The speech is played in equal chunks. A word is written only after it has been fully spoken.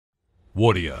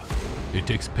Warrior. It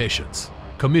takes patience,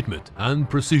 commitment and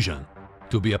precision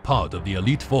to be a part of the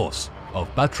elite force of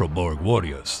Battroborg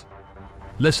warriors.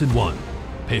 Lesson 1.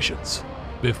 Patience.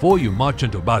 Before you march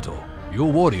into battle, your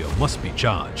warrior must be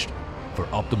charged. For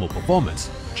optimal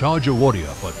performance, charge your warrior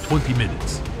for 20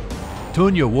 minutes.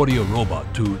 Turn your warrior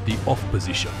robot to the off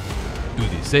position. Do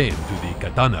the same to the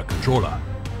katana controller.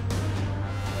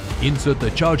 Insert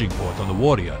the charging port on the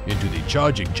warrior into the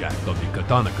charging jack of the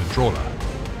katana controller.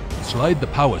 Slide the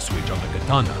power switch on the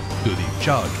katana to the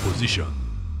charge position.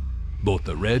 Both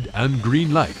the red and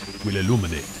green light will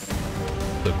illuminate.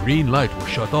 The green light will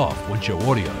shut off once your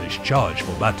warrior is charged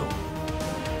for battle.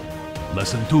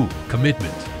 Lesson 2.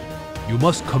 Commitment. You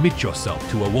must commit yourself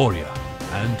to a warrior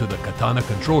and to the katana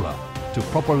controller to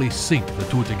properly sync the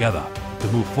two together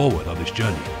to move forward on this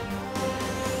journey.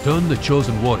 Turn the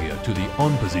chosen warrior to the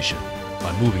on position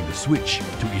by moving the switch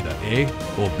to either A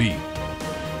or B.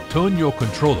 Turn your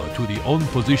controller to the on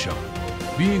position,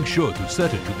 being sure to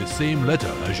set it to the same letter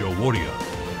as your warrior.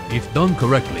 If done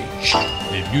correctly,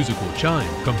 a musical chime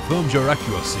confirms your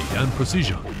accuracy and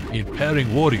precision in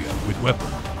pairing warrior with weapon.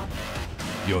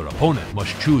 Your opponent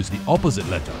must choose the opposite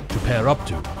letter to pair up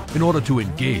to in order to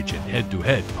engage in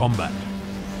head-to-head combat.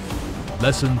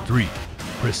 Lesson 3.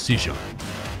 Precision.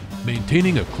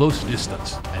 Maintaining a close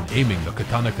distance and aiming the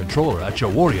katana controller at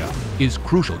your warrior is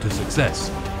crucial to success,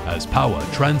 as power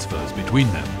transfers between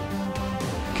them.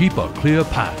 Keep a clear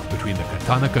path between the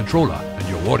katana controller and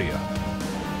your warrior.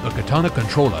 The katana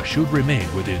controller should remain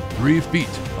within 3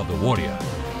 feet of the warrior.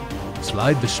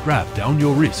 Slide the strap down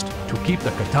your wrist to keep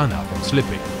the katana from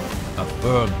slipping. A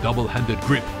firm double-handed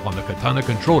grip on the katana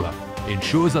controller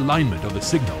ensures alignment of the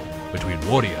signal between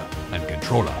warrior and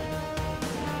controller.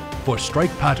 For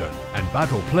strike pattern and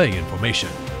battle play information,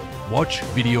 watch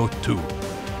video 2.